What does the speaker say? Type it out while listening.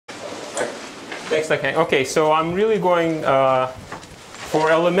Next line. Okay, so I'm really going for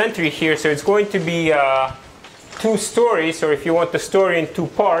elementary here. So it's going to be 2 stories, or if you want the story in 2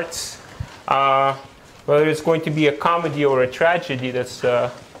 parts, whether it's going to be a comedy or a tragedy, that's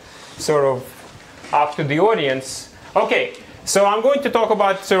sort of up to the audience. Okay, so I'm going to talk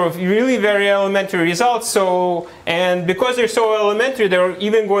about sort of really very elementary results. So, and because they're so elementary, they're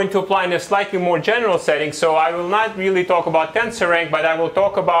even going to apply in a slightly more general setting. So I will not really talk about tensor rank, but I will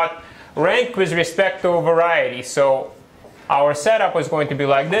talk about rank with respect to a variety. So our setup is going to be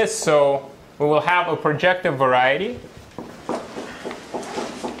like this. So we will have a projective variety.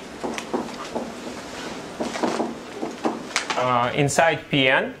 Inside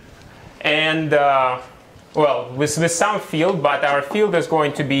Pn. And well, with some field, but our field is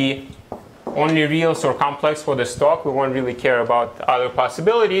going to be only reals or complex for the stock. We won't really care about other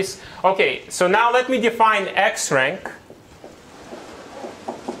possibilities. Okay, so now let me define X rank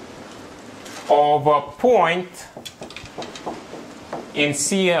of a point in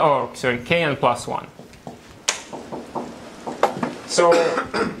C, or sorry, Kn plus 1. So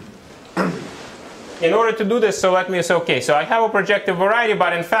in order to do this, so let me say, okay, so I have a projective variety,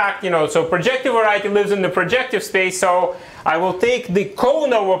 but in fact, so projective variety lives in the projective space, so I will take the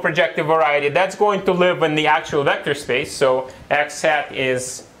cone of a projective variety, that's going to live in the actual vector space, so x hat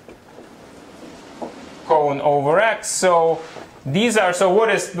is cone over x. So these are, so what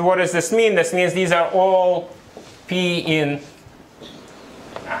does this mean? This means these are all p in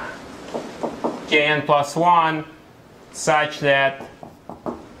Kn plus 1 such that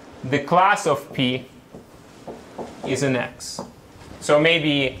the class of p is an x. So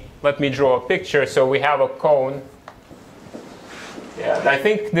maybe let me draw a picture. So we have a cone. Yeah, I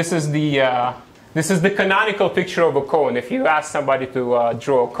think this is the canonical picture of a cone. If you ask somebody to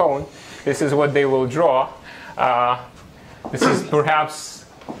draw a cone, this is what they will draw. This is perhaps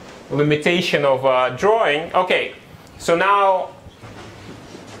a limitation of drawing. Okay, so now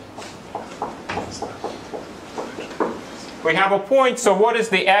we have a point. So what is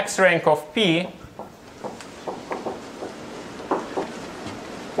the x rank of p?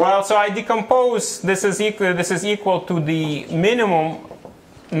 Well, so I decompose, this is equal to the minimum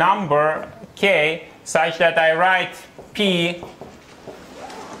number k such that I write p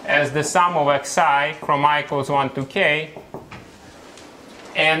as the sum of xi from I equals 1 to k,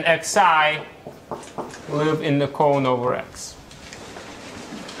 and xi live in the cone over x.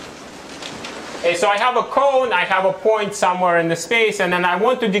 Okay, so I have a cone, I have a point somewhere in the space, and then I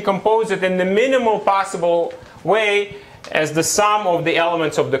want to decompose it in the minimal possible way as the sum of the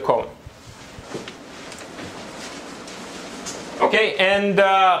elements of the cone. Okay, and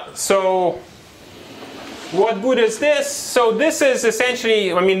so what good is this? So this is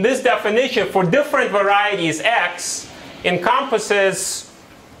essentially, I mean, this definition for different varieties x encompasses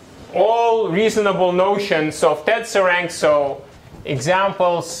all reasonable notions of tensor rank. So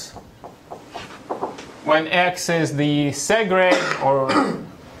examples, when x is the Segre, or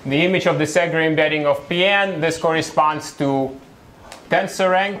the image of the Segre embedding of Pn, this corresponds to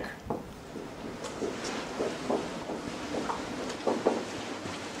tensor rank.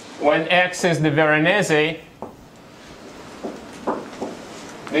 When x is the Veronese,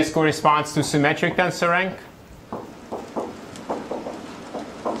 this corresponds to symmetric tensor rank.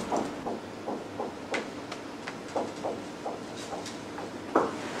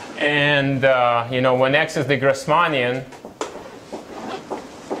 And when x is the Grassmannian,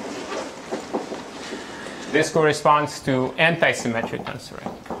 this corresponds to anti-symmetric tensor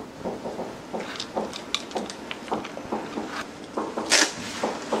rank.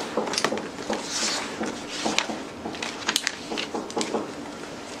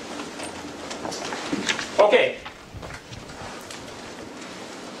 Okay.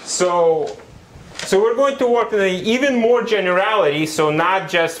 So we're going to work in even more generality. So not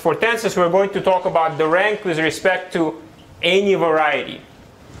just for tensors, we're going to talk about the rank with respect to any variety.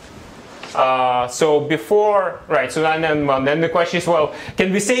 So before, right, so then the question is, well,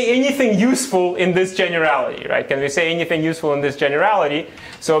 can we say anything useful in this generality, right? Can we say anything useful in this generality?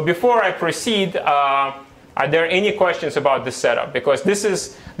 So before I proceed, are there any questions about this setup? Because this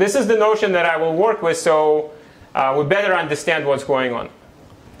is the notion that I will work with, so we better understand what's going on.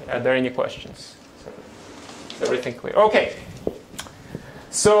 Are there any questions? Is everything clear? Okay.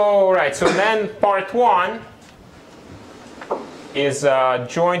 So, right, so then part 1 is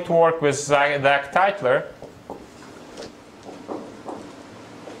joint work with Zach Tytler.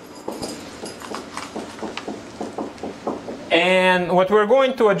 And what we're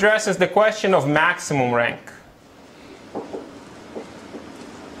going to address is the question of maximum rank.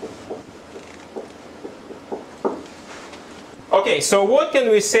 Okay, Okay, so what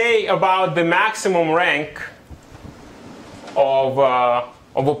can we say about the maximum rank of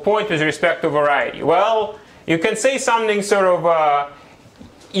a point with respect to variety? Well, you can say something sort of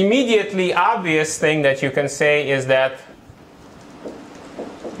immediately obvious thing that you can say is that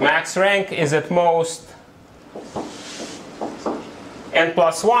max rank is at most n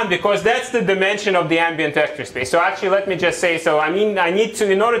plus 1, because that's the dimension of the ambient vector space. So actually, let me just say, so I mean, I need to,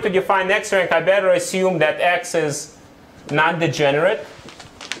 in order to define x rank, I better assume that x is non-degenerate.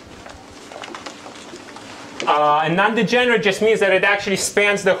 And non-degenerate just means that it actually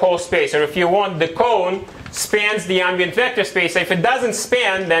spans the whole space. Or if you want, the cone spans the ambient vector space. If it doesn't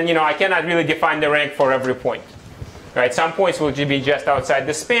span, then I cannot really define the rank for every point. Right? Some points will be just outside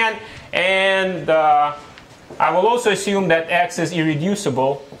the span, and I will also assume that x is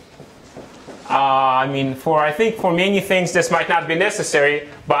irreducible. I mean, I think for many things this might not be necessary,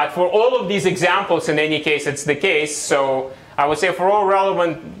 but for all of these examples, in any case, it's the case. So I would say for all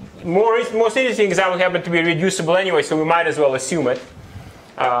relevant, most interesting examples happen to be reducible anyway, so we might as well assume it.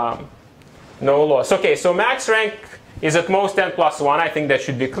 No loss. Okay, so max rank is at most n plus 1. I think that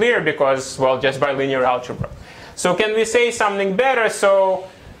should be clear because, well, just by linear algebra. So can we say something better? So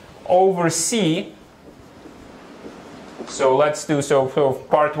over C. So let's do so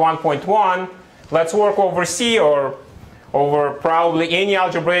part 1.1. Let's work over C, or over probably any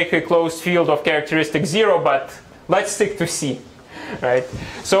algebraically closed field of characteristic 0, but let's stick to C. Right?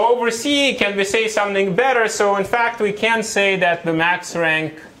 So over C, can we say something better? So in fact, we can say that the max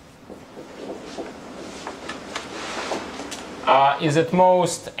rank is at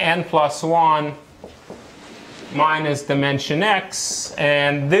most n plus 1 minus dimension x.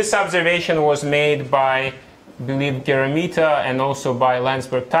 And this observation was made by, I believe, Geramita and also by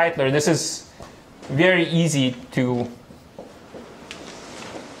Landsberg-Teitler. This is very easy to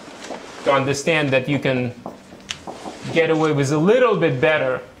understand, that you can get away with a little bit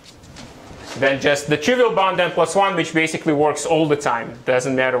better than just the trivial bound n plus 1, which basically works all the time.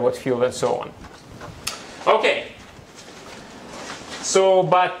 Doesn't matter what field and so on. Okay. So,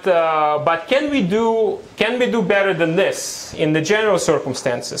 but can we do better than this in the general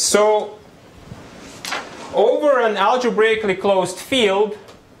circumstances? So, over an algebraically closed field,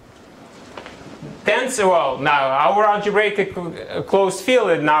 well, now our algebraically closed field,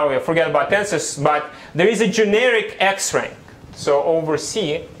 and now forget about tensors, but there is a generic x rank. So over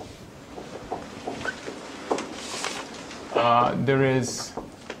C, there is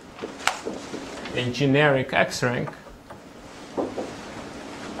a generic x rank.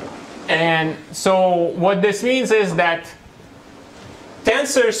 And so what this means is that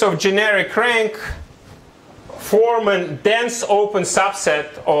tensors of generic rank form a dense open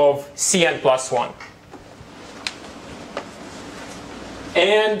subset of Cn plus 1.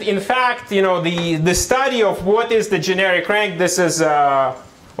 And in fact, the study of what is the generic rank, this is, that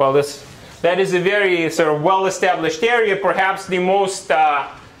is a very sort of well-established area. Perhaps the most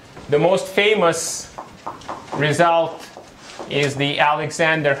famous result is the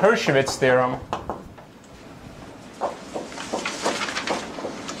Alexander-Hershowitz theorem.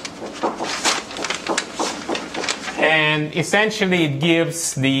 And essentially it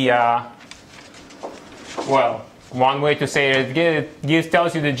gives the, one way to say it,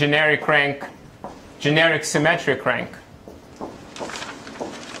 tells you the generic rank, generic symmetric rank.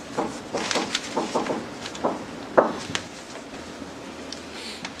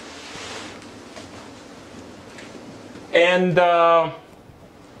 And I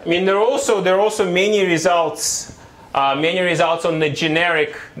mean, there are also many results on the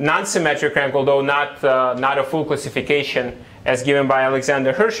generic non-symmetric rank, although not a full classification as given by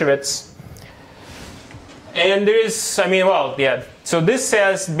Alexander Hershowitz. And there is, so this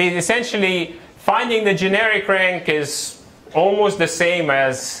says essentially finding the generic rank is almost the same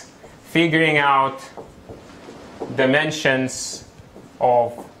as figuring out dimensions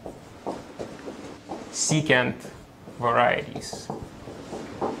of secant varieties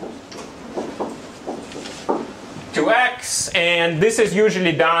to X, and this is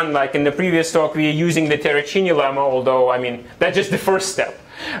usually done, like in the previous talk, we are using the Terracini lemma, although, that's just the first step,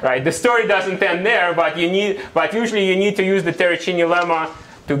 right? The story doesn't end there, but usually you need to use the Terracini lemma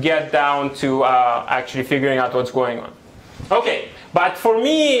to get down to actually figuring out what's going on. Okay, but for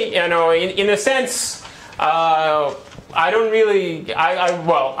me, in a sense, I'm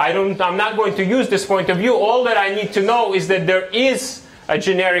not going to use this point of view. All that I need to know is that there is a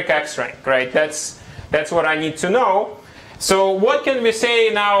generic X rank, right? That's what I need to know. So what can we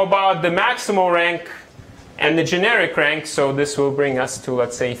say now about the maximal rank and the generic rank? So this will bring us to,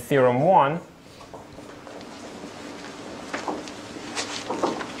 let's say, theorem 1.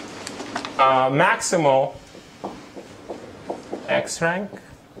 Maximal X rank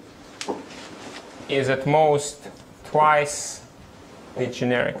is at most twice the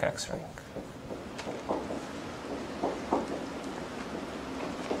generic X rank.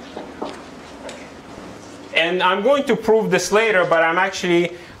 And I'm going to prove this later, but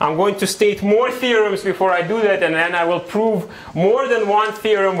I'm going to state more theorems before I do that, and then I will prove more than one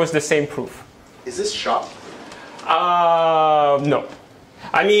theorem with the same proof. Is this shop? No.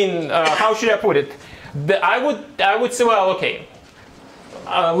 I mean, how should I put it? I would say, well, okay.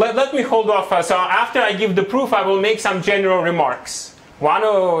 Let me hold off. So after I give the proof, I will make some general remarks.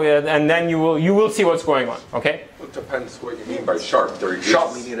 And then you will see what's going on. Okay. It depends what you mean by sharp. There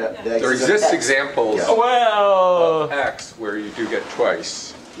There exists examples Well, of X where you do get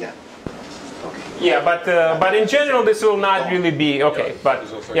twice. Yeah. Okay. yeah, but in general, this will not really be okay. But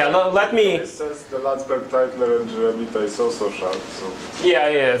yeah, let me. It says the Landsberg Titler and Geramita is also sharp. So.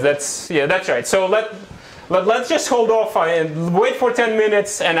 Yeah, that's right. So let's just hold off and wait for 10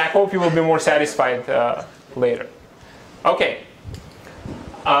 minutes, and I hope you will be more satisfied later. Okay.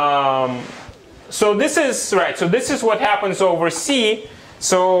 So this is right. So this is what happens over C.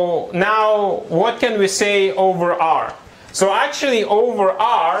 So now what can we say over R? So actually over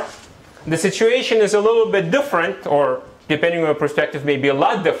R, the situation is a little bit different, or depending on your perspective, maybe a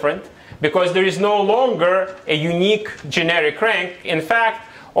lot different, because there is no longer a unique generic rank. In fact,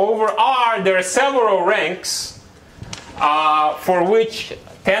 over R, there are several ranks for which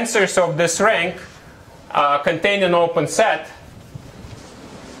tensors of this rank contain an open set,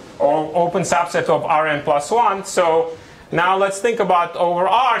 or open subset of Rn plus 1. So now let's think about over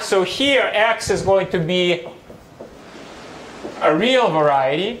R. So here X is going to be a real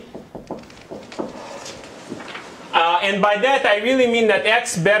variety. And by that I really mean that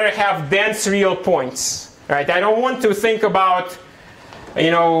X better have dense real points. Right? I don't want to think about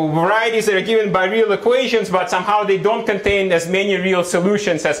varieties that are given by real equations, but somehow they don't contain as many real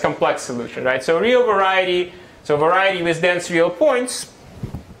solutions as complex solutions. Right? So real variety, so variety with dense real points.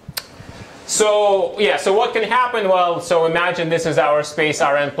 So yeah, so what can happen? Well, so imagine this is our space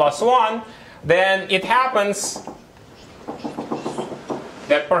Rn plus 1. Then it happens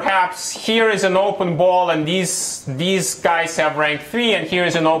that perhaps here is an open ball and these guys have rank 3, and here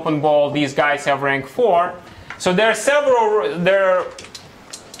is an open ball, these guys have rank 4. So there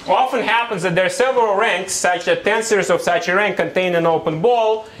often happens that there are several ranks such that tensors of such a rank contain an open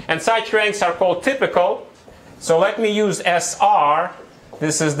ball, and such ranks are called typical. So let me use SR.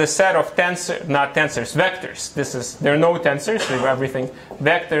 This is the set of tensors, not tensors, vectors. There are no tensors, so everything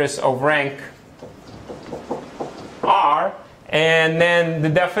vectors of rank R. And then the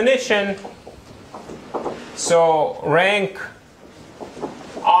definition, so rank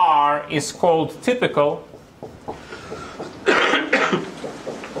R is called typical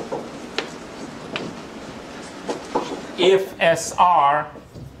if SR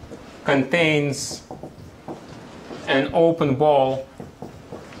contains an open ball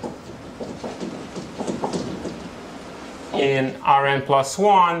in Rn plus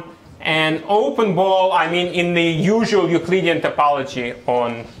 1, and open ball, I mean in the usual Euclidean topology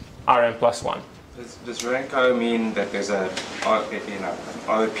on Rn plus 1. Does rank R mean that there's an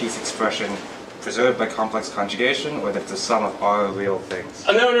R piece expression preserved by complex conjugation, or that the sum of R real things?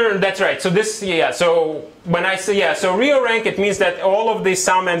 No, that's right. So this, yeah, so when I say, yeah, so real rank, it means that all of these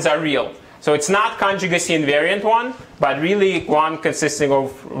sum ends are real. So it's not conjugacy invariant one, but really one consisting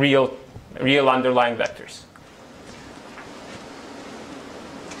of real underlying vectors.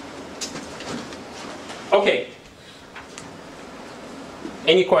 Okay.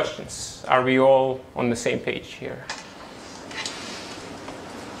 Any questions? Are we all on the same page here?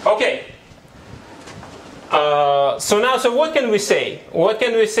 Okay. So what can we say? What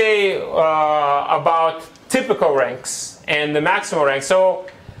can we say about typical ranks and the maximal rank? So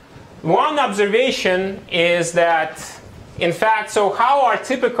one observation is that, in fact, so how are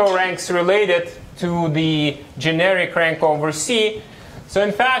typical ranks related to the generic rank over C? So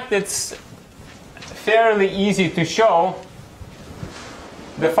in fact, it's fairly easy to show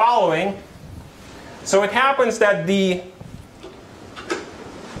the following. So it happens that the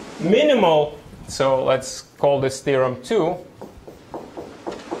minimal, so let's call this theorem 2.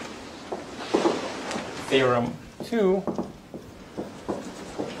 Theorem 2.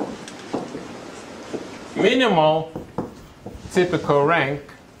 Minimal typical rank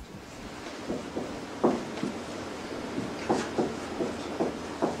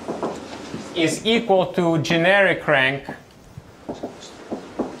is equal to generic rank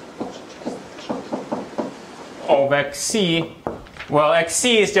of xc. Well,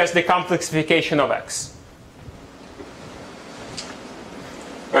 xc is just the complexification of x.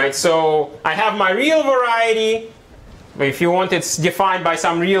 Right, so I have my real variety, if you want, it's defined by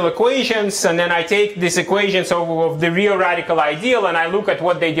some real equations, and then I take these equations of the real radical ideal and I look at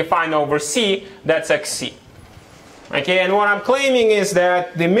what they define over C, that's xc. Okay, and what I'm claiming is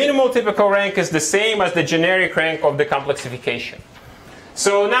that the minimal typical rank is the same as the generic rank of the complexification.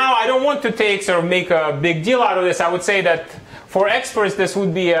 So now I don't want to make a big deal out of this. I would say that for experts this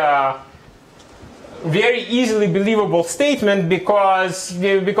would be a very easily believable statement because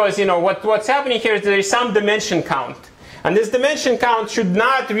you know what's happening here is there is some dimension count. And this dimension count should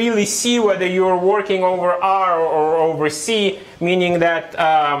not really see whether you're working over R or over C, meaning that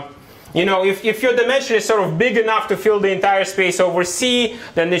you know, if your dimension is sort of big enough to fill the entire space over C,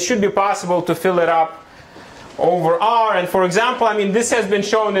 then it should be possible to fill it up over R. And for example, I mean, this has been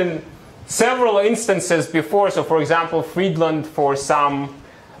shown in several instances before. So for example, Friedland for some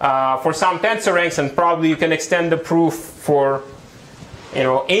tensor ranks, and probably you can extend the proof for, you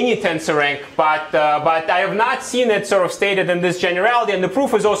know, any tensor rank. But I have not seen it sort of stated in this generality. And the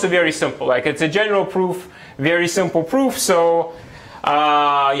proof is also very simple. Like, it's a general proof, very simple proof. So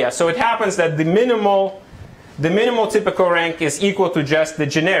yeah, so it happens that the minimal typical rank is equal to just the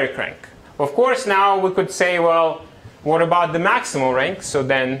generic rank. Of course, now we could say, well, what about the maximal rank? So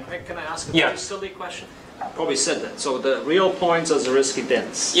then, can I ask a yeah. very silly question? I probably said that. So the real points are Zariski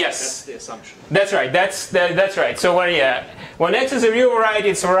dense. Yes, that's the assumption. That's right. That's right. So when X is a real variety,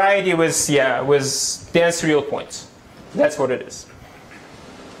 it's variety with dense real points. That's what it is.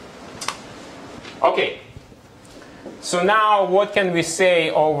 Okay. So now what can we say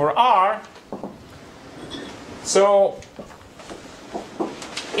over R? So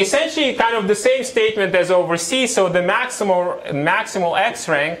essentially kind of the same statement as over C. So the maximal X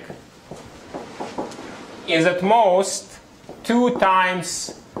rank is at most 2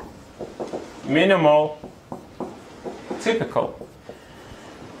 times minimal typical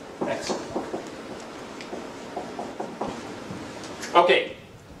X. Okay.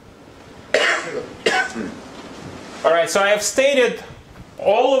 All right, so I have stated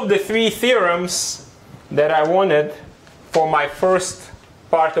all of the 3 theorems that I wanted for my first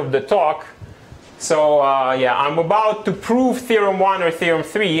part of the talk. So yeah, I'm about to prove theorem 1 or theorem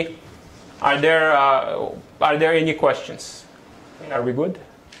 3. Are there any questions? Are we good?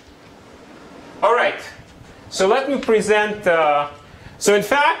 All right, so let me present. So in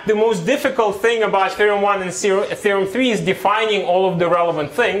fact, the most difficult thing about theorem 1 and theorem 3 is defining all of the relevant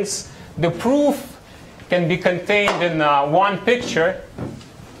things. The proof can be contained in one picture.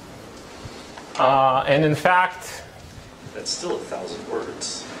 And in fact, That's still 1,000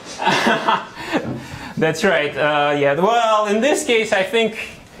 words. that's right. Yeah. Well, in this case, I think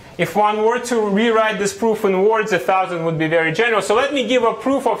if one were to rewrite this proof in words, 1,000 would be very generous. So let me give a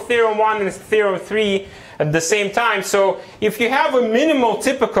proof of theorem 1 and theorem 3 at the same time. So if you have a minimal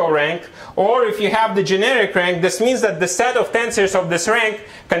typical rank, or if you have the generic rank, this means that the set of tensors of this rank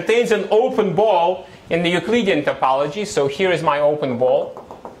contains an open ball in the Euclidean topology. So here is my open ball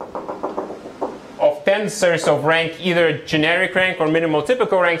of tensors of rank, either generic rank or minimal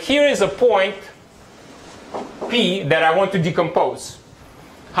typical rank. Here is a point P that I want to decompose.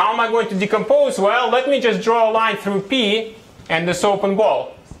 How am I going to decompose? Well, let me just draw a line through P and this open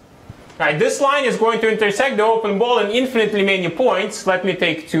ball. Right, this line is going to intersect the open ball in infinitely many points. Let me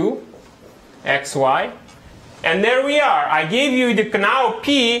take 2, x, y. And there we are. I gave you the, now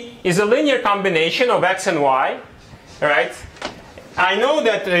P is a linear combination of x and y. Right? I know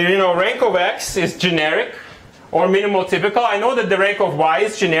that rank of x is generic or minimal typical. I know that the rank of y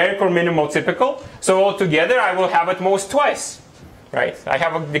is generic or minimal typical. So altogether, I will have at most twice. Right? I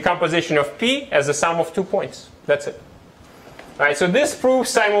have a decomposition of P as the sum of 2 points. That's it. Right, so this proves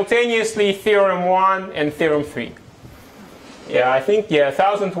simultaneously theorem 1 and theorem 3. Yeah, I think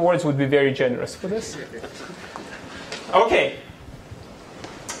 1,000 words would be very generous for this. Okay.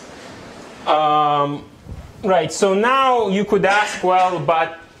 Right, so now you could ask, well,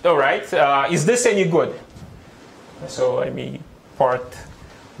 but all right, is this any good? So let me part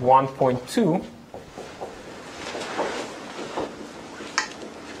 1.2.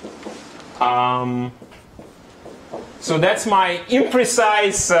 So that's my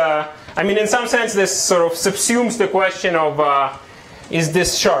imprecise, I mean, in some sense, this sort of subsumes the question of, is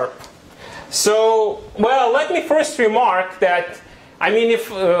this sharp? So, well, let me first remark that, I mean, if,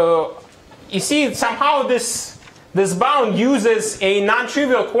 you see, somehow this bound uses a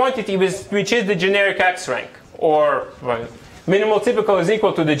non-trivial quantity which is the generic x rank, or well, minimal typical is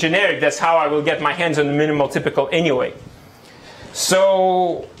equal to the generic. That's how I will get my hands on the minimal typical anyway.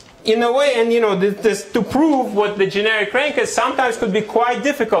 So, in a way, and this to prove what the generic rank is sometimes could be quite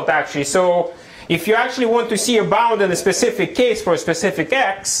difficult actually. So if you actually want to see a bound in a specific case for a specific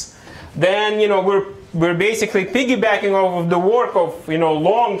x, then we're we're basically piggybacking off of the work of,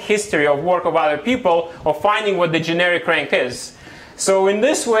 long history of work of other people of finding what the generic rank is. So in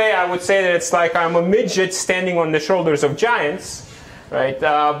this way, I would say that it's like I'm a midget standing on the shoulders of giants, right?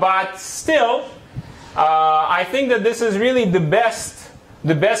 But still, I think that this is really the best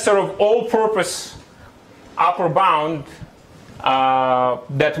sort of all-purpose upper bound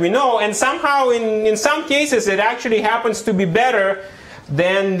that we know, and somehow in some cases it actually happens to be better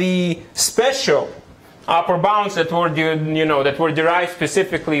than the special upper bounds that were derived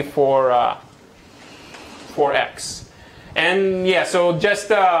specifically for x. And yeah, so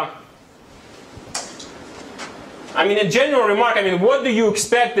just a general remark. What do you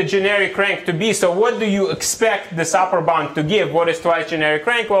expect the generic rank to be? So what do you expect this upper bound to give? What is twice generic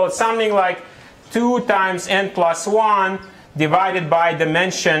rank? Well, it's something like 2 times n plus 1 divided by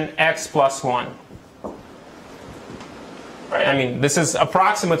dimension x plus 1. Right? This is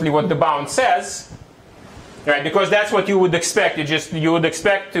approximately what the bound says, right? Because that's what you would expect. You would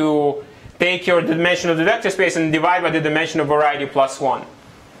expect to take your dimension of the vector space and divide by the dimension of variety plus 1,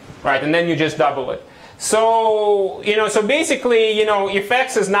 right? And then you just double it. So, so basically, if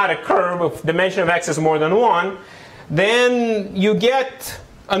x is not a curve, if dimension of x is more than 1, then you get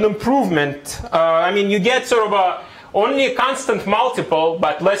an improvement. You get sort of only a constant multiple,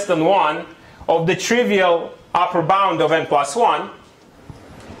 but less than 1, of the trivial upper bound of n plus 1.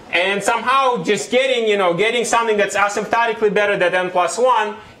 And somehow just getting something that's asymptotically better than n plus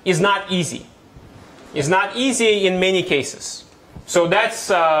 1 is not easy. It's not easy in many cases. So that's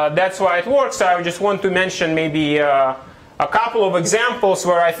why it works. I just want to mention maybe a couple of examples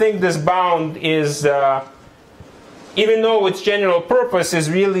where I think this bound is, even though its general purpose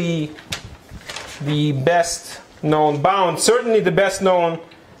is really the best known bound, certainly the best known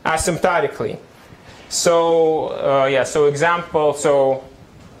asymptotically. So so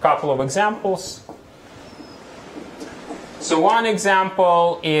couple of examples. So one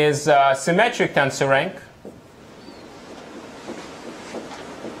example is symmetric tensor rank.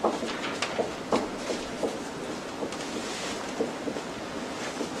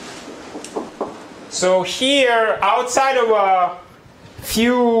 So here, outside of a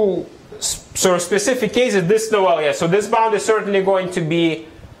few sort of specific cases, so this bound is certainly going to be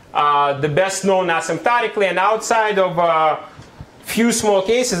the best known asymptotically, and outside of a few small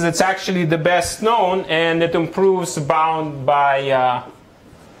cases, it's actually the best known, and it improves bound by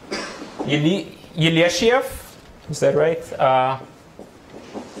Yeleshiev. Is that right?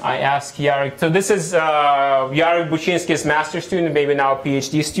 I asked Yarek. So this is Yarek Buchinsky's master student, maybe now a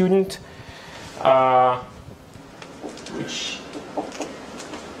PhD student,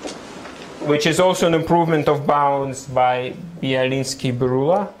 which is also an improvement of bounds by Bialinsky,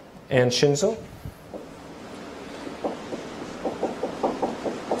 Berula, and Shinzo.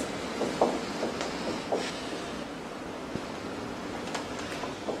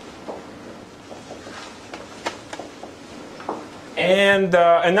 And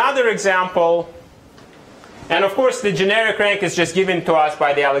another example, and of course the generic rank is just given to us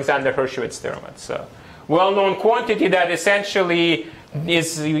by the Alexander Hershowitz theorem. It's a well-known quantity that essentially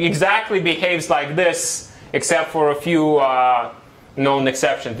exactly behaves like this, except for a few known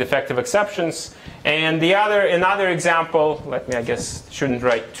exceptions, defective exceptions. And another example, I guess shouldn't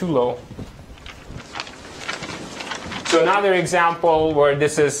write too low. So another example where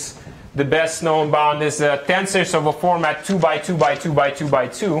this is the best known bound is tensors of a format 2 by 2 by 2 by 2 by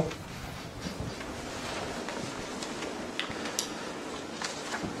 2.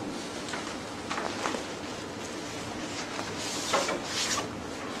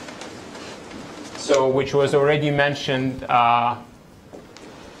 So, which was already mentioned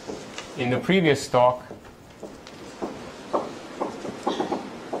in the previous talk.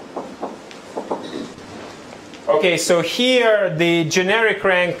 Okay, so here the generic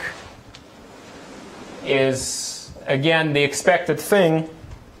rank is, again, the expected thing.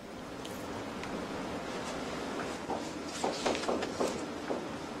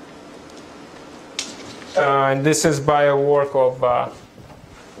 And this is by a work of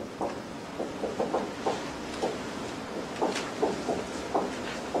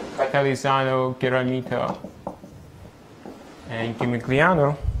Catalizano, Giramito, and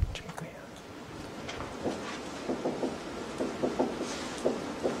Gimigliano.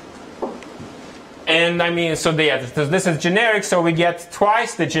 And so this is generic, so we get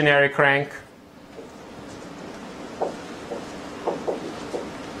twice the generic rank.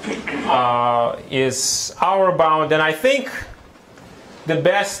 Is our bound, and I think the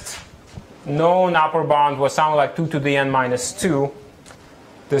best known upper bound was something like 2 to the n minus 2.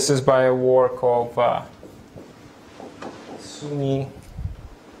 This is by a work of Suni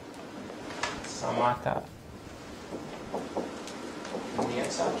Samata.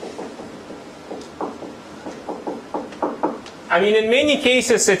 I mean, in many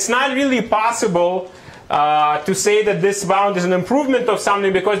cases, it's not really possible to say that this bound is an improvement of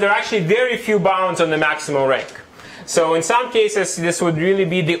something because there are actually very few bounds on the maximal rank. So in some cases, this would really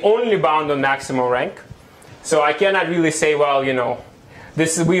be the only bound on maximal rank. So I cannot really say, well, you know,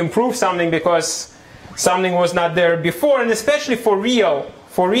 we improved something because something was not there before, and especially for real.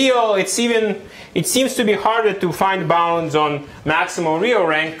 For real, it seems to be harder to find bounds on maximal real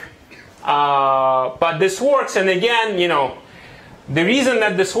rank. But this works, and again, you know, the reason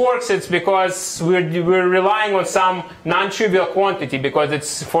that this works is because we're relying on some non-trivial quantity, because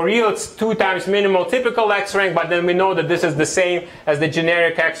it's for real it's 2 times minimal typical X rank, but then we know that this is the same as the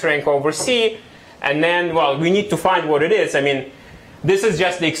generic X rank over C, and then, well, we need to find what it is. I mean, this is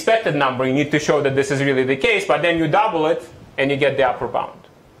just the expected number. You need to show that this is really the case, but then you double it and you get the upper bound.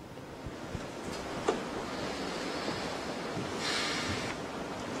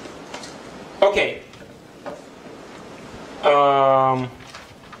 Okay.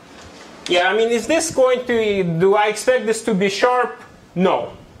 Yeah, I mean, is this going to, do I expect this to be sharp?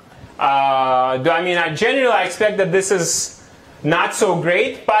 No. Generally I expect that this is not so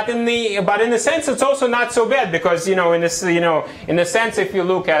great, but in a sense it's also not so bad, because, you know, in a sense, if you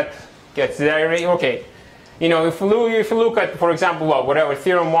look at, okay, you know, if you look at, for example, well, whatever,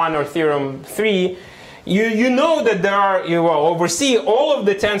 theorem 1 or theorem 3, you know that there are, over C, all of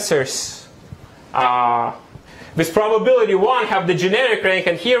the tensors with probability 1 have the generic rank,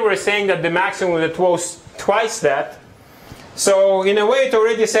 and here we're saying that the maximum that was twice that. So in a way it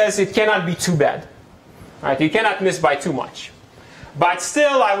already says it cannot be too bad. Right? You cannot miss by too much. But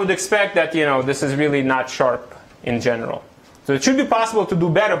still I would expect that, you know, this is really not sharp in general. So it should be possible to do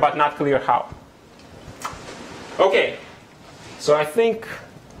better, but not clear how. Okay, so I think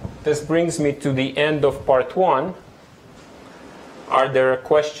this brings me to the end of part 1. Are there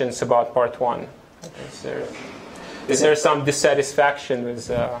questions about part 1? Is there some dissatisfaction with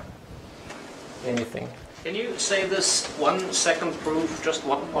anything? Can you say this 1 second proof just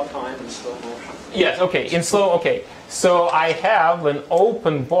one more time in slow motion? Yes, okay, in slow, okay. So I have an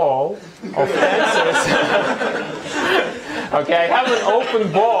open ball of tensors. Okay, I have an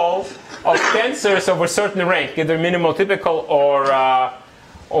open ball of tensors over certain rank, either minimal typical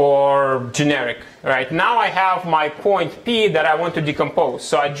or generic. Right? Now I have my point P that I want to decompose.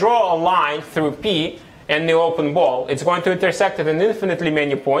 So I draw a line through P and the open ball. It's going to intersect at an infinitely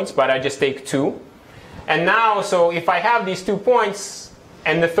many points, but I just take 2. And now, so if I have these 2 points,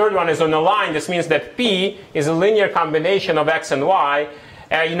 and the third one is on a line, this means that P is a linear combination of X and Y.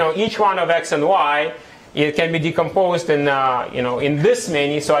 You know, each one of X and Y, it can be decomposed in, in this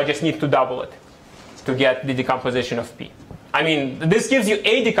many, so I just need to double it to get the decomposition of P. I mean, this gives you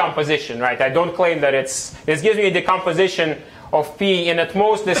a decomposition, right? I don't claim that this gives me a decomposition of P in at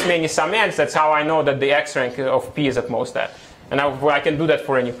most this many sum n's. That's how I know that the X rank of P is at most that. And I can do that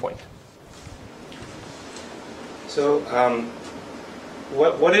for any point. So,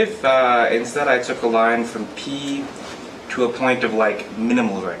 what if instead I took a line from P to a point of like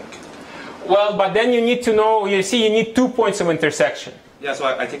minimal rank? Well, but then you need to know, you see, you need 2 points of intersection. Yeah, so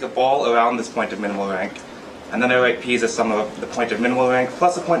I take a ball around this point of minimal rank, and then I write P as a sum of the point of minimal rank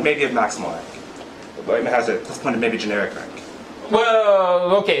plus a point maybe of maximal rank. But it has a plus point of maybe generic rank.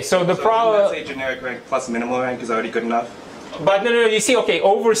 Well, okay, so the problem... Let's say generic rank plus minimal rank is already good enough? But no, you see, okay,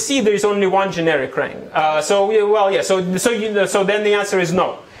 over C there is only one generic rank. So then the answer is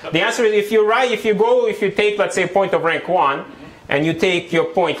no. The answer is if you take, let's say, a point of rank 1, and you take your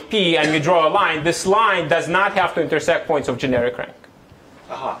point P and you draw a line, this line does not have to intersect points of generic rank.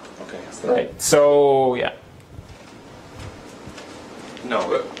 Aha, okay. Right, so, yeah.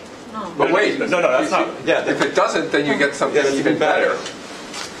 No. But wait, no, that's not. Yeah, if it doesn't, then you get something that's even better.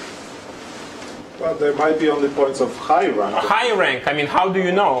 Well, there might be only points of high rank. High rank, I mean, how do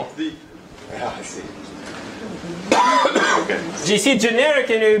you know? Yeah, I see. Okay. You see, generic,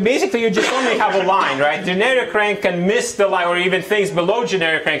 basically you just only have a line, right? Generic rank can miss the line, or even things below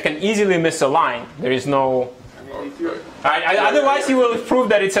generic rank can easily miss a line. There is no... Otherwise you will prove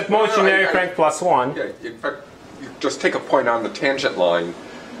that it's at most generic rank plus 1. Yeah, in fact, you just take a point on the tangent line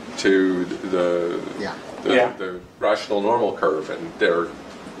to the rational normal curve, and there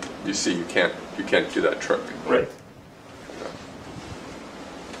you see you can't do that trick. Right.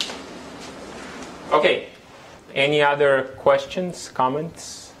 Okay. Any other questions,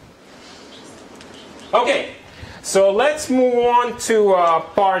 comments? Okay. So let's move on to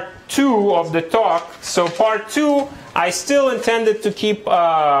part 2 of the talk. So part 2, I still intended to keep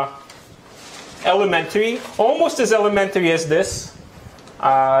elementary, almost as elementary as this.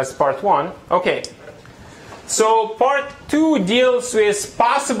 as part 1. Okay. So part 2 deals with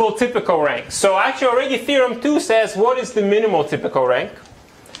possible typical rank. So actually already theorem 2 says what is the minimal typical rank.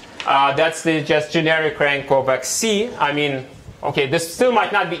 That's the just generic rank of xc. I mean, okay, this still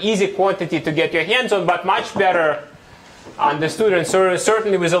might not be easy quantity to get your hands on, but much better understood, and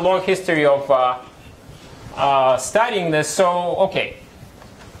certainly with a long history of studying this. So, okay.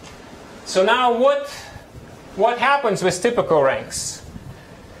 So now what happens with typical ranks?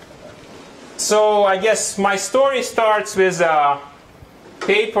 So I guess my story starts with a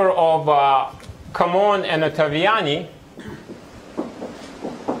paper of Camon and Ottaviani.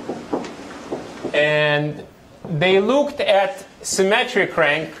 And they looked at symmetric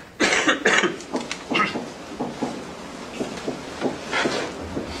rank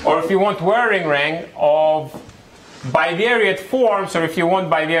or if you want Waring rank of bivariate forms, or if you want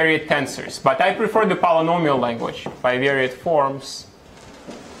bivariate tensors. But I prefer the polynomial language, bivariate forms.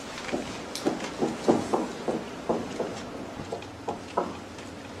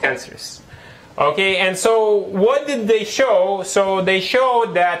 Tensors. Okay, and so what did they show? So they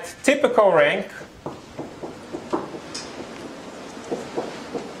showed that typical rank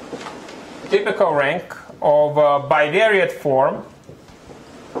of a bivariate form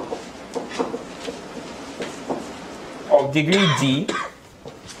of degree d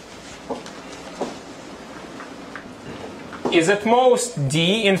is at most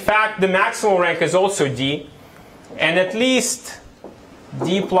d. In fact, the maximal rank is also d, and at least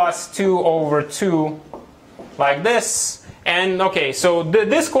d plus 2 over 2, like this. And okay, so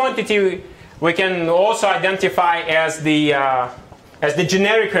this quantity we can also identify as the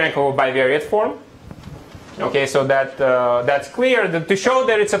generic rank of a bivariate form. Okay, so that's clear. To show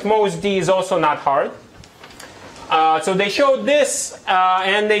that it's at most d is also not hard. So they showed this,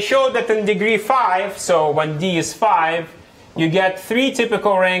 and they showed that in degree 5, so when d is 5, you get 3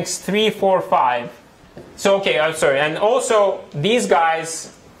 typical ranks, 3, 4, 5. So okay, I'm sorry, and also these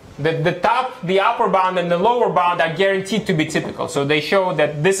guys, the upper bound and the lower bound are guaranteed to be typical. So they show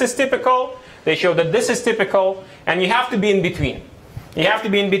that this is typical, they show that this is typical, and you have to be in between. You have to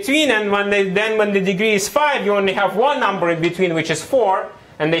be in between, and when the degree is 5, you only have one number in between, which is 4,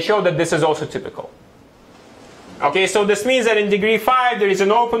 and they show that this is also typical. Okay, so this means that in degree 5 there is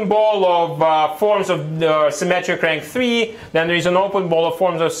an open ball of forms of symmetric rank 3, then there is an open ball of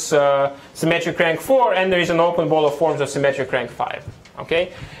forms of symmetric rank 4, and there is an open ball of forms of symmetric rank 5.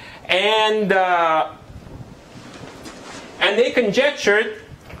 Okay, and they conjectured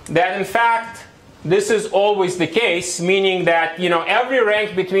that in fact this is always the case, meaning that every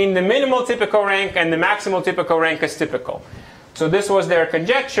rank between the minimal typical rank and the maximal typical rank is typical. So this was their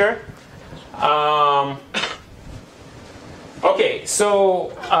conjecture. Okay,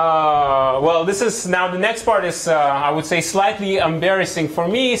 so, well, this is now the next part is, I would say, slightly embarrassing for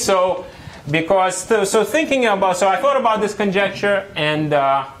me. So, because, so thinking about, so I thought about this conjecture and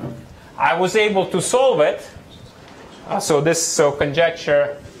I was able to solve it. So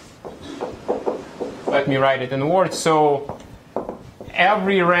conjecture, let me write it in words. So,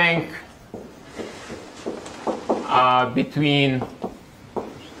 every rank between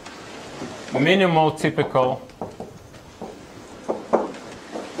minimal typical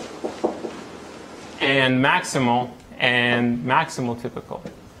and maximal typical.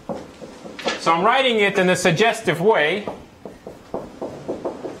 So I'm writing it in a suggestive way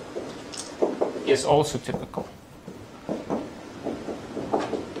is also typical.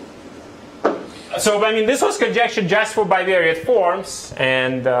 So I mean this was conjecture just for bivariate forms,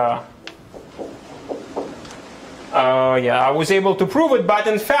 and yeah, I was able to prove it, but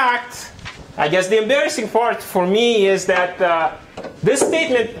in fact I guess the embarrassing part for me is that this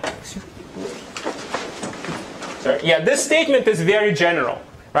statement this statement is very general,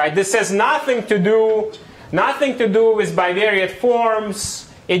 right? This has nothing to do with bivariate forms.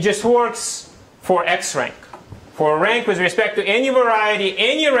 It just works for X rank. For a rank with respect to any variety,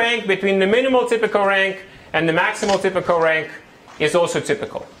 any rank between the minimal typical rank and the maximal typical rank is also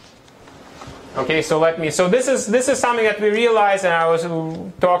typical. Okay, so this is something that we realized, and I was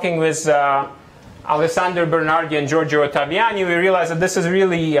talking with Alessandro Bernardi and Giorgio Ottaviani. We realized that this is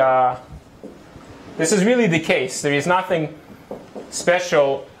really the case. There is nothing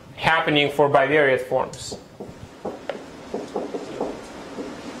special happening for bivariate forms.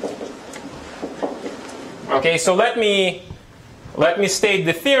 Okay, so let me state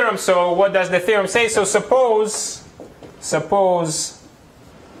the theorem. So what does the theorem say? So suppose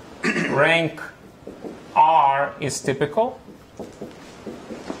rank R is typical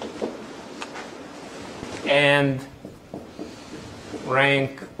and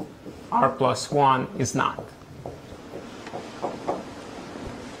rank R plus 1 is not.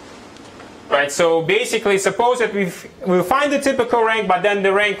 right? So basically, suppose that we find the typical rank, but then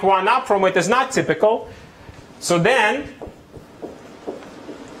the rank 1 up from it is not typical. So then,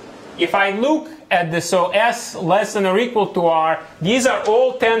 if I look at this, so S less than or equal to R, these are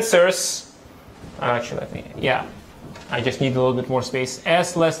all tensors. Actually, I just need a little bit more space.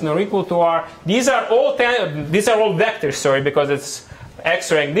 S less than or equal to R. These are all vectors. Sorry, because it's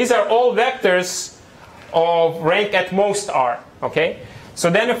X rank. These are all vectors of rank at most R. Okay. So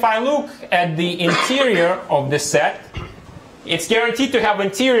then, if I look at the interior of the set, it's guaranteed to have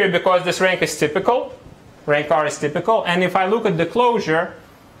interior because this rank is typical. Rank R is typical. And if I look at the closure,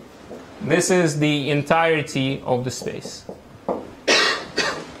 this is the entirety of the space.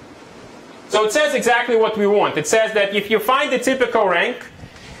 So it says exactly what we want. It says that if you find the typical rank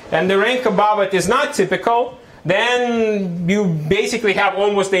and the rank above it is not typical, then you basically have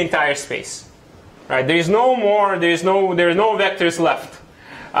almost the entire space. Right? There is no more. There is no vectors left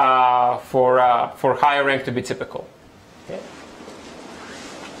for higher rank to be typical. Okay.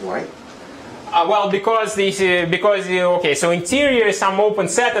 Why? Well, because okay, so interior is some open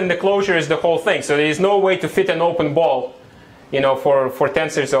set and the closure is the whole thing. So there is no way to fit an open ball, for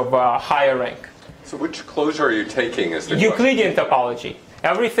tensors of higher rank. So which closure are you taking as the Euclidean topology.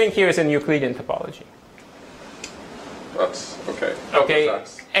 Everything here is in Euclidean topology. That's okay. Okay,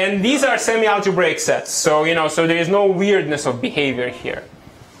 and these are semi-algebraic sets. So so there is no weirdness of behavior here.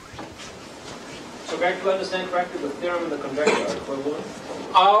 So, Greg, to understand correctly, the theorem and the conjecture are equivalent?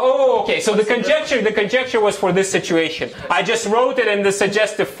 Okay. So the conjecture was for this situation. I just wrote it in the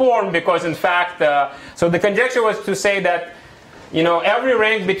suggestive form because, in fact, so the conjecture was to say that, every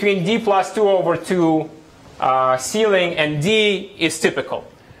rank between d plus 2 over 2 ceiling and d is typical,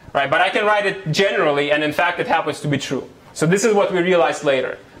 right? But I can write it generally, and in fact, it happens to be true. So this is what we realized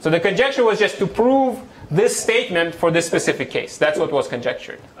later. So the conjecture was just to prove this statement for this specific case. That's what was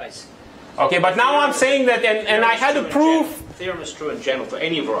conjectured. I see. Okay, but now I'm saying that, and I had to prove. Theorem is true in general for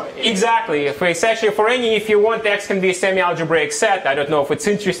any variety. Exactly. If you want X can be a semi-algebraic set, I don't know if it's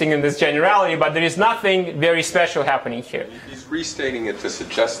interesting in this generality, but there is nothing very special happening here. He's restating it to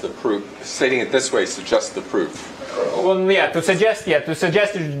suggest the proof. Stating it this way suggests the proof. Well, to suggest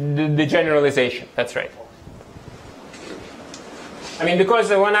the generalization. That's right. I mean, because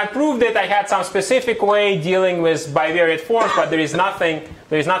when I proved it, I had some specific way dealing with bivariate forms, but there is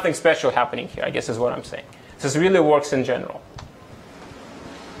nothing special happening here, I guess is what I'm saying. This really works in general.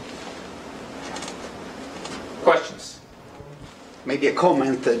 Questions? Maybe a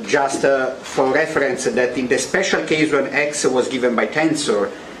comment just for reference that in the special case when X was given by tensor,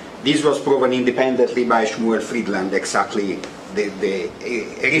 this was proven independently by Shmuel Friedland, exactly the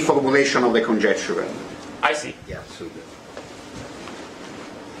reformulation of the conjecture. I see. Yeah, so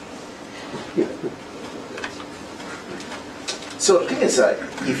So the thing is that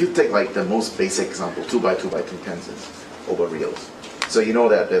if you take like the most basic example, 2 by 2 by 2 tensors over reals, so you know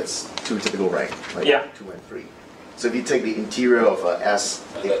that that's 2 typical rank, like 2 and 3. So if you take the interior of S,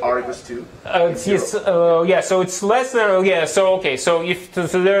 if R equals 2, so it's less than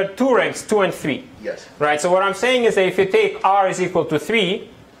so there are 2 ranks, 2 and 3. Yes. Right. So what I'm saying is that if you take R is equal to 3,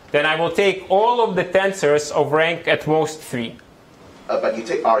 then I will take all of the tensors of rank at most 3. But you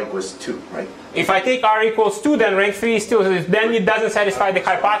take R equals 2, right? If I take R equals 2, then rank 3 is still, then it doesn't satisfy the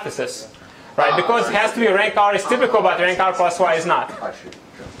hypothesis, right? Because it has to be rank R is typical, but rank R plus Y is not.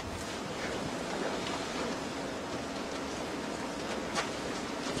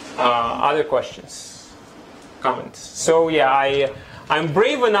 Other questions, comments? So I'm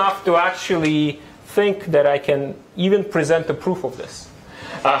brave enough to actually think that I can even present a proof of this,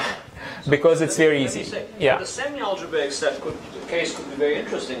 because it's very easy. The semi-algebraic case could be very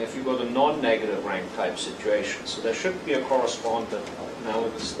interesting if you go to non-negative rank type situations. So there should be a correspondent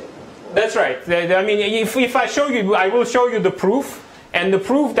analogous statement. That's right. I mean, if I show you, I will show you the proof, and the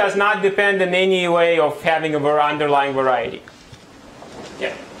proof does not depend in any way of having an underlying variety.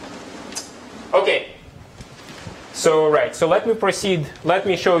 Yeah. Okay. So let me proceed. Let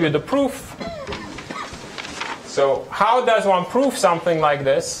me show you the proof. So how does one prove something like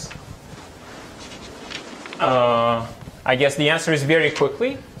this? I guess the answer is very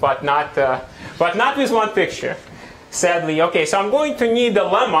quickly, but not with one picture, sadly. Okay, so I'm going to need a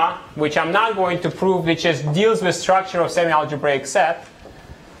lemma, which I'm not going to prove, which deals with structure of semi-algebraic set.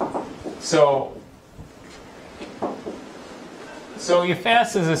 So if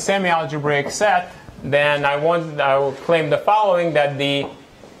S is a semi-algebraic set, then I will claim the following: that the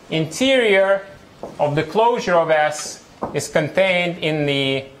interior of the closure of S is contained in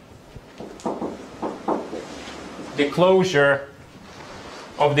the closure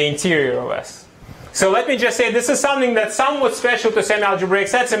of the interior of S. So let me just say this is something that's somewhat special to semi-algebraic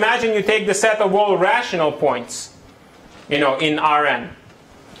sets. Imagine you take the set of all rational points, in Rn.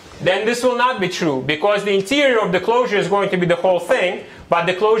 Then this will not be true, because the interior of the closure is going to be the whole thing, but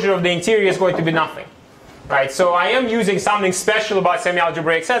the closure of the interior is going to be nothing. Right? So I am using something special about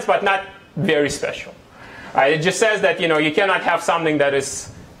semi-algebraic sets, but not very special. Right? It just says that you cannot have something that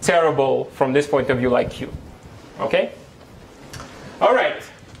is terrible from this point of view like Q. Okay? All right.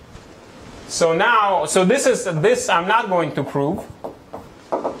 So now, this I'm not going to prove.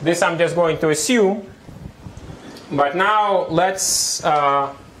 This I'm just going to assume. But now let's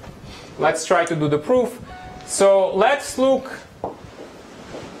try to do the proof. So let's look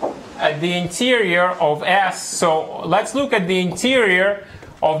at the interior of S. So let's look at the interior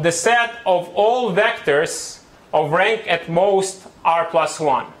of the set of all vectors of rank at most r plus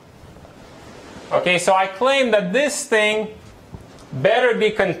 1. Okay, so I claim that this thing better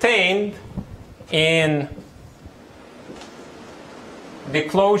be contained in the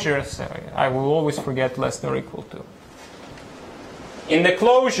closure. Sorry, I will always forget less than or equal to. In the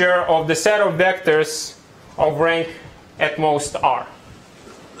closure of the set of vectors of rank at most r.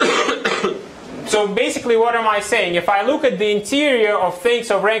 So basically what am I saying? If I look at the interior of things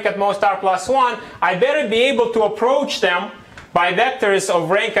of rank at most r plus 1, I better be able to approach them by vectors of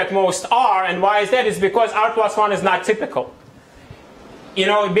rank at most r. And why is that? It's because r plus 1 is not typical.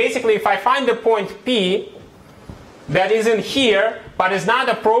 Basically if I find a point P that isn't here, but is not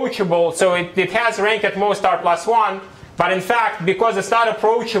approachable, so it has rank at most r plus 1, but in fact, because it's not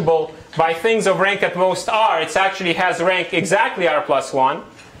approachable by things of rank at most r, it actually has rank exactly r plus 1.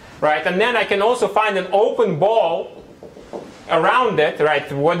 Right? And then I can also find an open ball around it.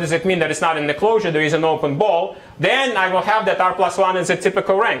 Right? What does it mean that it's not in the closure? There is an open ball. Then I will have that r plus 1 is a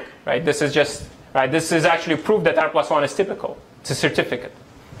typical rank. Right? This is just this is actually proof that r plus 1 is typical. It's a certificate.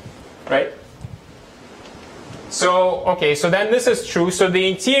 Right? So okay, so then this is true. So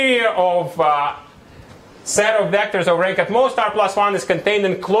the interior of set of vectors of rank at most r plus 1 is contained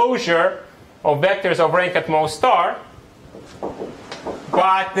in closure of vectors of rank at most r.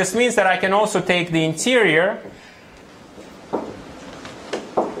 But this means that I can also take the interior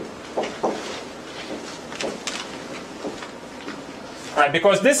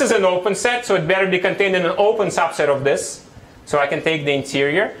because this is an open set, so it better be contained in an open subset of this. So I can take the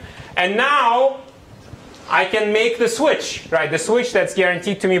interior. And now I can make the switch, right? The switch that's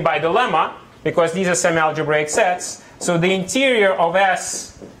guaranteed to me by the lemma, because these are semi-algebraic sets. So the interior of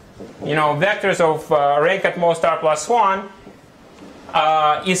S, vectors of rank at most r plus 1,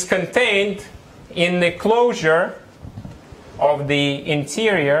 is contained in the closure of the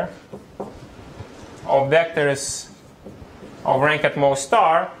interior of vectors of rank at most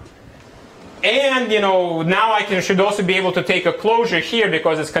r. And now I should also be able to take a closure here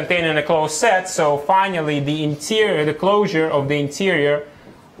because it's contained in a closed set. So finally, the closure of the interior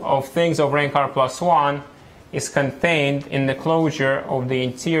of things of rank r plus 1 is contained in the closure of the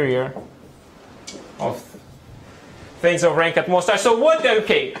interior of things of rank at most r. So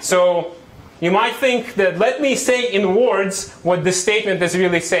okay, so you might think that, let me say in words what this statement is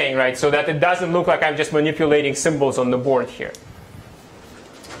really saying, right? So that it doesn't look like I'm just manipulating symbols on the board here.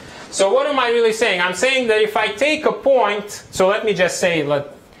 So what am I really saying? I'm saying that if I take a point, so let me just say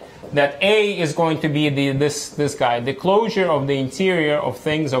that A is going to be this guy, the closure of the interior of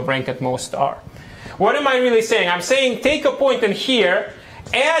things of rank at most r. What am I really saying? I'm saying take a point in here,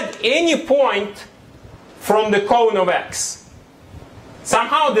 add any point from the cone of X.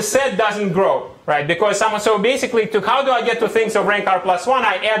 Somehow the set doesn't grow, right? Because so basically, how do I get to things of rank r plus 1?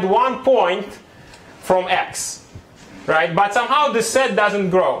 I add one point from X, right? But somehow the set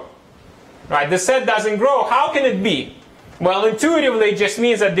doesn't grow, right? The set doesn't grow. How can it be? Well, intuitively, it just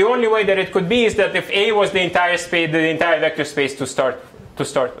means that the only way that it could be is that if A was the entire space, the entire vector space to start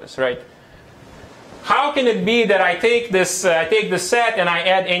with, right? How can it be that I take the set and I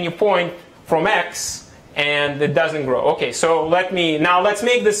add any point from X and it doesn't grow? Okay, so let's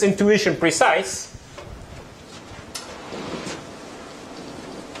make this intuition precise.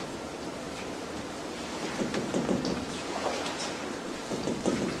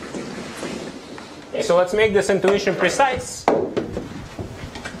 Okay, so let's make this intuition precise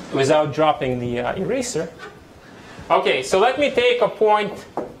without dropping the eraser. Okay, so let me take a point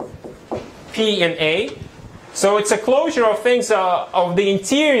P in A. So it's a closure of things of the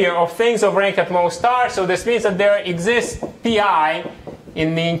interior of things of rank at most r. So this means that there exists Pi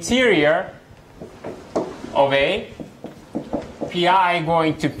in the interior of A, Pi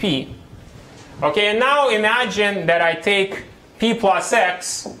going to P. Okay, and now imagine that I take P plus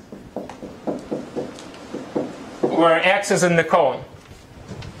X, where X is in the cone.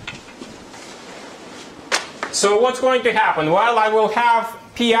 So what's going to happen? Well, I will have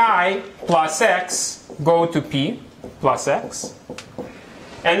pi plus x go to p plus x.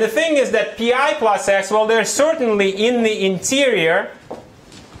 And the thing is that pi plus x, well, they're certainly in the interior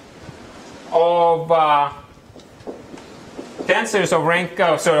of tensors of rank,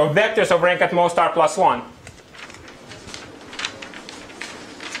 of vectors of rank at most r plus 1.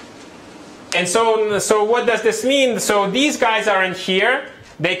 And so what does this mean? So these guys are in here.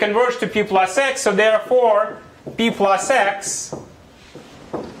 They converge to p plus x. So therefore, p plus x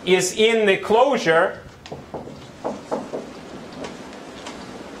is in the closure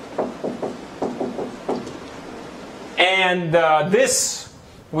and this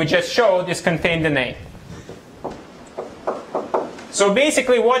we just showed is contained in A. So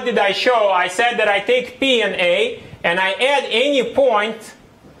basically what did I show? I said that I take P and A and I add any point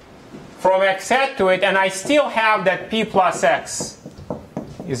from x hat to it and I still have that P plus x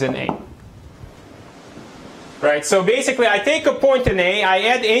is in A. Right, so basically I take a point in A, I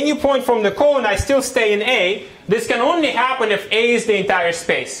add any point from the cone, I still stay in A. This can only happen if A is the entire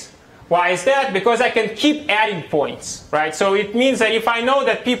space. Why is that? Because I can keep adding points, right? So it means that if I know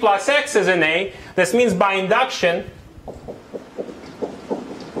that P plus x is in A, this means by induction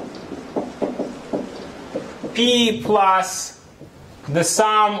P plus the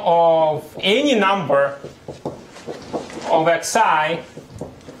sum of any number of xi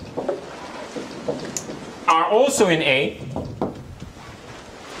are also in A.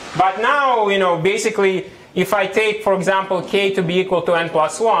 But now, basically, if I take, for example, k to be equal to n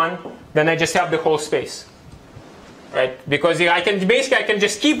plus 1, then I just have the whole space, right? Because I can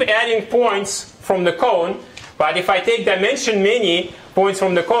just keep adding points from the cone, but if I take dimension many points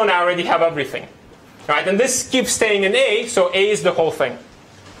from the cone, I already have everything, right? And this keeps staying in A, so A is the whole thing.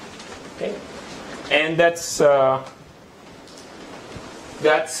 Okay, and that's the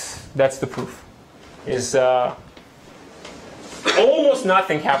proof. Is almost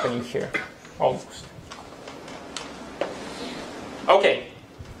nothing happening here, almost. Okay,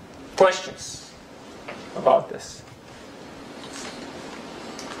 questions about this?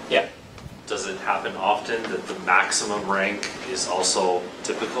 Yeah. Does it happen often that the maximum rank is also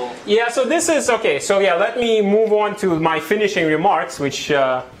typical? Yeah, so this is, okay, so yeah, let me move on to my finishing remarks, which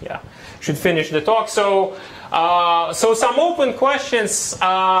should finish the talk. So some open questions.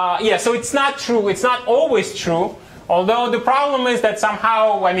 Yeah, so it's not true. It's not always true. Although the problem is that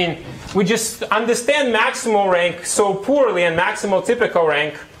somehow, we just understand maximal rank so poorly and maximal typical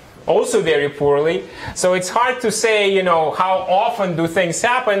rank also very poorly. So it's hard to say, how often do things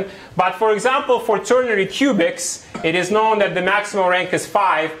happen. But for example, for ternary cubics, it is known that the maximal rank is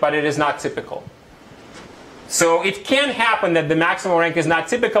 5, but it is not typical. So it can happen that the maximal rank is not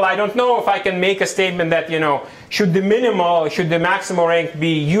typical. I don't know if I can make a statement that, should the maximal rank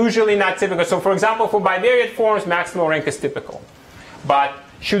be usually not typical. So for example, for bivariate forms, maximal rank is typical. But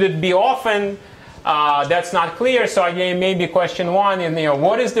should it be often? That's not clear. So again, maybe question one is,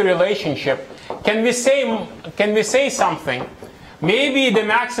 what is the relationship? Can we say something? Maybe the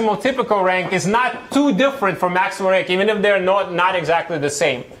maximal typical rank is not too different from maximal rank, even if they're not exactly the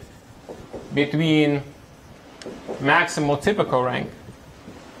same, between maximal typical rank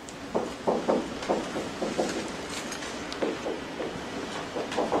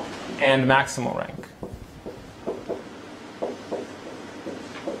and maximal rank.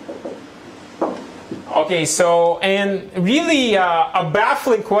 Okay, so, and really a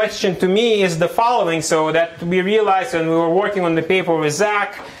baffling question to me is the following, so that we realized when we were working on the paper with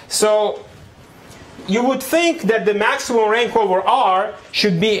Zach. So you would think that the maximal rank over R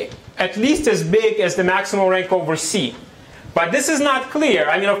should be at least as big as the maximal rank over C. But this is not clear.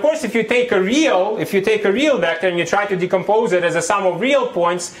 Of course, if you take a real vector and you try to decompose it as a sum of real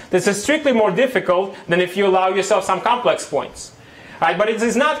points, this is strictly more difficult than if you allow yourself some complex points. Right? But it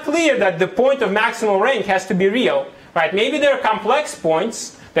is not clear that the point of maximal rank has to be real. Right? Maybe there are complex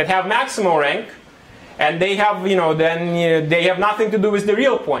points that have maximal rank, and they have, they have nothing to do with the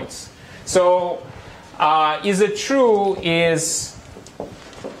real points. So, is it true? Is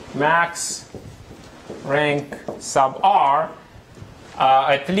max rank sub R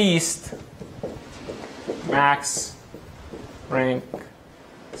at least max rank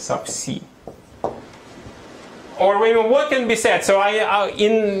sub C? Or what can be said? So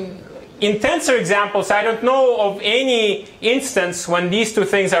in tensor examples, I don't know of any instance when these two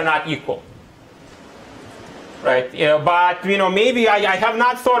things are not equal. Right? But maybe I have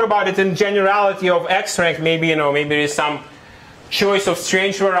not thought about it in generality of X rank. Maybe maybe there is some choice of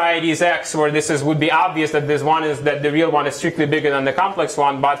strange varieties X where would be obvious that that the real one is strictly bigger than the complex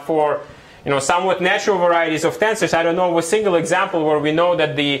one. But for somewhat natural varieties of tensors, I don't know of a single example where we know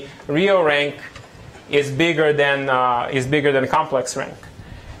that the real rank is bigger than complex rank.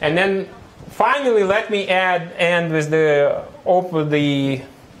 And then finally, let me end with the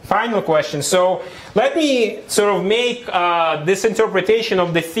final question. So let me sort of make this interpretation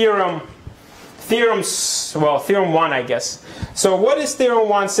of the theorem 1, I guess. So what is theorem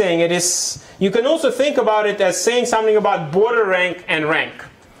 1 saying? It is, you can also think about it as saying something about border rank and rank,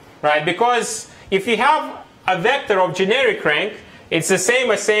 right? Because if you have a vector of generic rank, it's the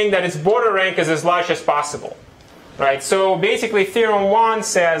same as saying that its border rank is as large as possible, right? So basically, theorem 1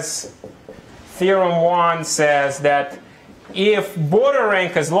 says that if border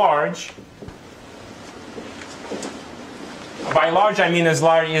rank is large, by large I mean is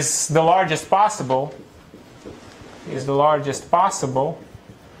the largest possible,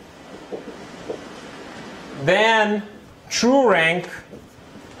 then true rank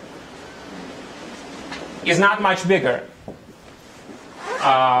is not much bigger.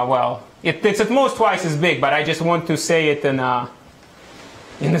 Well, it's at most twice as big, but I just want to say it in a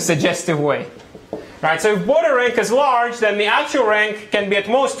suggestive way. Right, so if border rank is large, then the actual rank can be at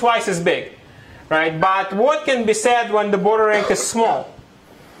most twice as big. Right? But what can be said when the border rank is small?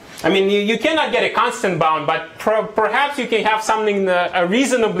 I mean, you cannot get a constant bound, but perhaps you can have something, a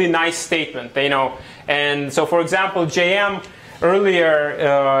reasonably nice statement, you know. And so, for example, JM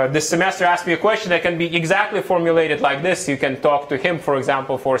earlier this semester asked me a question that can be exactly formulated like this. You can talk to him, for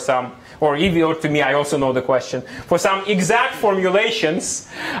example, for some, or even or to me, I also know the question, for some exact formulations.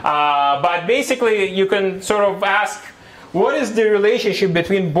 But basically, you can sort of ask, what is the relationship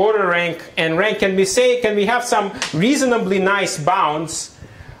between border rank and rank? Can we have some reasonably nice bounds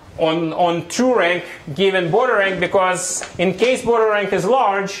on true rank given border rank? Because in case border rank is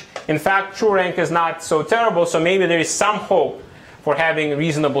large, in fact, true rank is not so terrible. So maybe there is some hope for having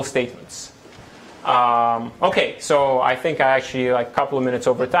reasonable statements. Okay, so I think I actually like a couple of minutes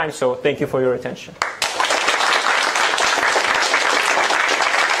over time. So thank you for your attention.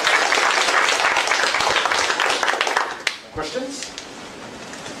 Questions?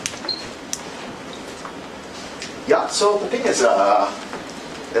 Yeah, so the thing is,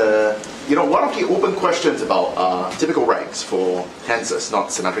 you know, one of the open questions about typical ranks for tensors,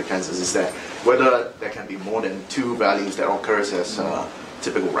 not symmetric tensors, is that whether there can be more than 2 values that occurs as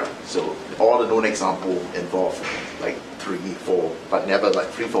typical rank. So all the known examples involve like 3, 4, but never like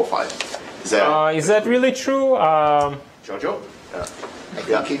 3, 4, 5. Is that really true? Giorgio?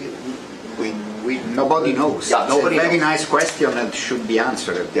 I think nobody knows. Yeah, nobody it's a very knows. nice question and should be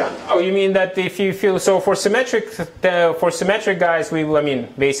answered. Yeah. Oh, you mean that if you feel so for symmetric guys, I mean,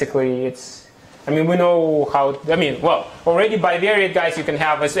 basically it's, I mean, we know how, I mean, well, already bivariate guys you can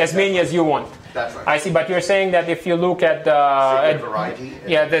have as many as you want. That's right. I see, but you're saying that if you look at the variety.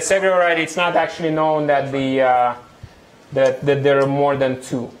 Yeah, the segregate variety, it's not actually known that that there are more than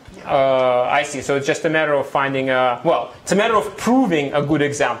 2. I see. So it's just a matter of finding well, it's a matter of proving a good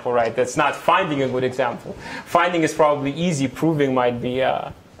example, right? That's not finding a good example. Finding is probably easy. Proving might be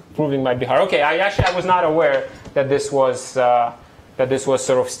hard. Okay, I was not aware that this was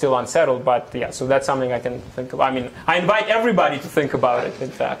sort of still unsettled, but yeah. So that's something I can think of. I mean, I invite everybody to think about it.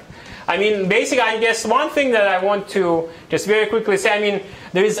 In fact, I mean, basically, I guess one thing that I want to just very quickly say. I mean,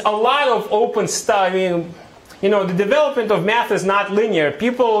 there is a lot of open stuff. I mean, you know, the development of math is not linear.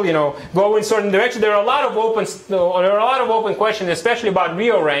 People, you know, go in certain directions. There are a lot of open questions, especially about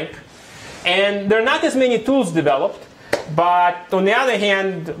real rank, and there are not as many tools developed. But on the other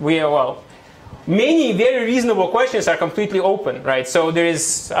hand, many very reasonable questions are completely open, right? So there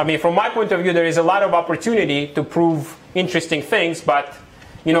is, I mean, from my point of view, there is a lot of opportunity to prove interesting things, but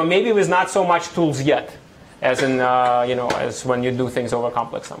you know, maybe with not so much tools yet, as in you know, as when you do things over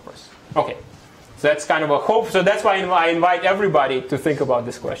complex numbers. Okay. So that's kind of a hope. So that's why I invite everybody to think about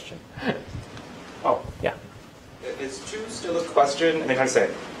this question. Oh, yeah. Is 2 still a question? I mean, how to say?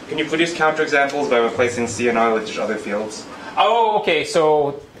 Can you produce counterexamples by replacing C and R with just other fields? Oh, okay.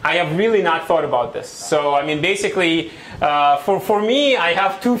 So I have really not thought about this. So I mean, basically, for me, I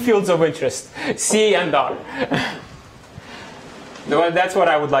have 2 fields of interest: C and R. That's what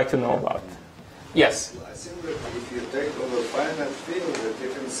I would like to know about. Yes. I think that if you take over finite field with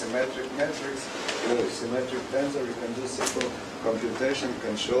different symmetric metrics, symmetric tensor, you can do simple computation,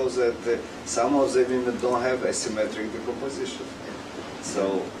 can show that some of them even don't have asymmetric decomposition.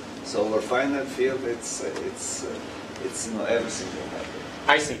 So over finite field, it's you know, everything can happen.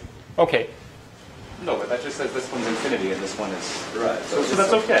 I see. Okay. No, but that just says this one's infinity and this one is Right. So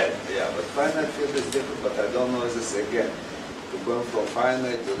that's okay. Yeah, but finite field is different. But I don't know this again. Going from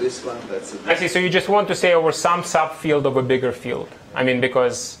finite to this one, that's I see. So you just want to say over some subfield of a bigger field. I mean,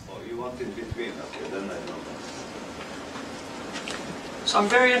 because. Oh, you want in between. Okay, then I know. So I'm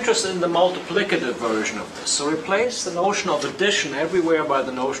very interested in the multiplicative version of this. So replace the notion of addition everywhere by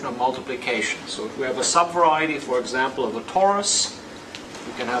the notion of multiplication. So if we have a subvariety, for example, of a torus,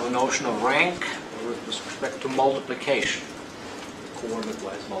 we can have a notion of rank with respect to multiplication,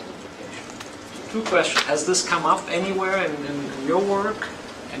 coordinate-wise multiplication. So two questions. Has this come up anywhere in your work?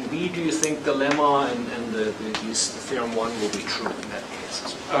 And B, do you think the lemma and the theorem 1 will be true in that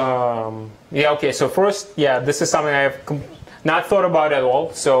case? Yeah, okay, so first, yeah, this is something I have not thought about at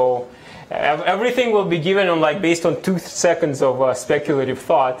all. So everything will be given on based on 2 seconds of speculative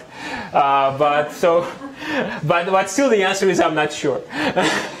thought. But still the answer is I'm not sure.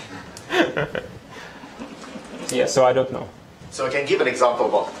 Yeah, so I don't know. So I can give an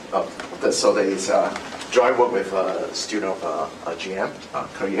example of this. So there is joint work with a student of GM,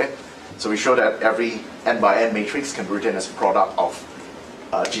 Grigoriy. So we show that every n by n matrix can be written as a product of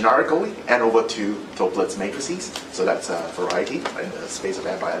generically n over 2 Toeplitz matrices. So that's a variety in the space of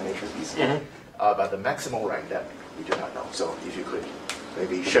n by n matrices. But the maximal rank that we do not know. So if you could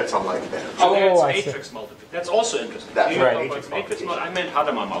maybe shed some light there. Oh, that's matrix multiplication. That's also interesting. That's right. Matrix I meant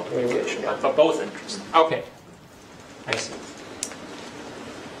Hadamard multiplication, but both interesting. Okay. I see.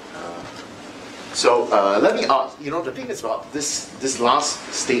 So let me ask, the thing is about this last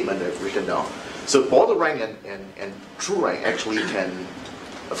statement that I've written down. So border rank and true rank actually can,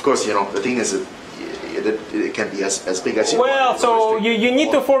 of course, the thing is it can be as big as you want. Well, so you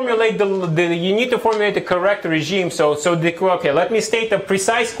need to formulate the correct regime. Okay, let me state a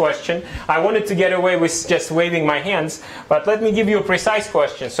precise question. I wanted to get away with just waving my hands, but let me give you a precise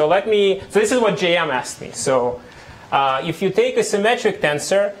question. So this is what JM asked me. So if you take a symmetric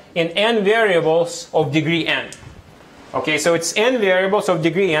tensor in n variables of degree n, okay, so it's n variables of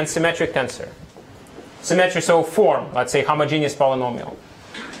degree n symmetric tensor. Symmetric, so form, let's say homogeneous polynomial.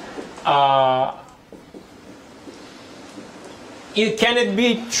 Can it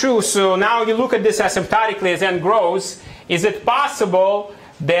be true? So now you look at this asymptotically as n grows. Is it possible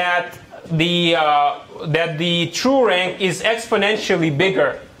that the true rank is exponentially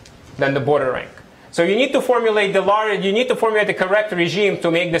bigger than the border rank? So you need to formulate the correct regime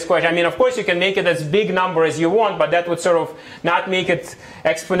to make this question. I mean, of course, you can make it as big number as you want, but that would sort of not make it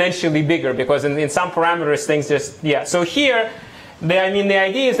exponentially bigger because in some parameters things just So here, the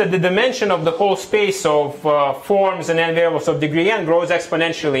idea is that the dimension of the whole space of forms and n variables of degree n grows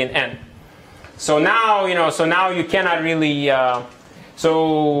exponentially in n. So now you cannot really.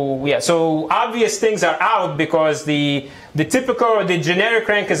 So obvious things are out because the generic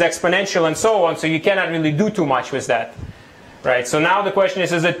rank is exponential and so on, so you cannot really do too much with that, right? So now the question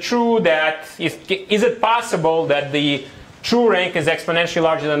is it true that, is it possible that the true rank is exponentially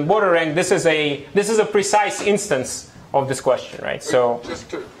larger than border rank? This is a precise instance of this question, right? So just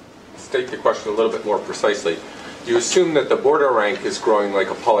to state the question a little bit more precisely, you assume that the border rank is growing like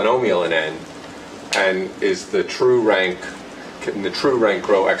a polynomial in n, and can the true rank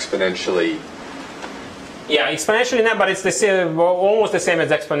grow exponentially? Yeah, exponentially in that, but it's the same, almost the same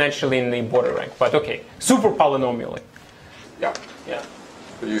as exponentially in the border rank. But okay, super polynomially. Yeah. Yeah.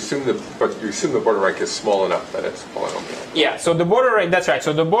 But you assume the border rank is small enough that it's polynomial. Yeah. So the border rank, that's right.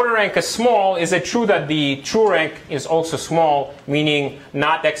 So the border rank is small. Is it true that the true rank is also small, meaning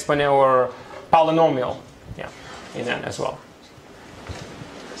not exponential or polynomial? Yeah, in n as well.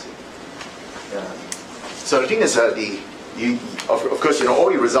 Yeah. So the thing is that of course,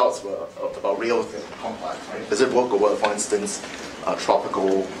 all your results were about real and complex, right? Does it work over, for instance,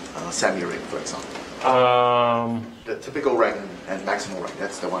 tropical semi-ring, for example? The typical rank and maximal rank,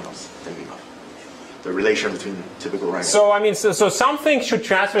 that's the one I was thinking of. The relation between typical rank. So, so some things should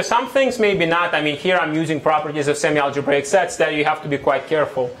transfer, some things maybe not. I mean, here I'm using properties of semi-algebraic sets that you have to be quite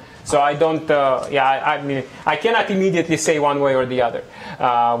careful. So I don't, I cannot immediately say one way or the other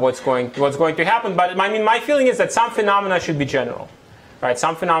what's going to happen. But my feeling is that some phenomena should be general, right?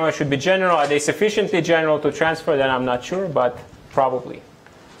 Some phenomena should be general. Are they sufficiently general to transfer? Then I'm not sure, but probably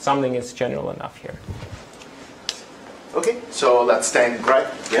something is general enough here. Okay, so let's thank Greg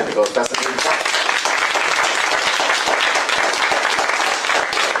again because that's the main point.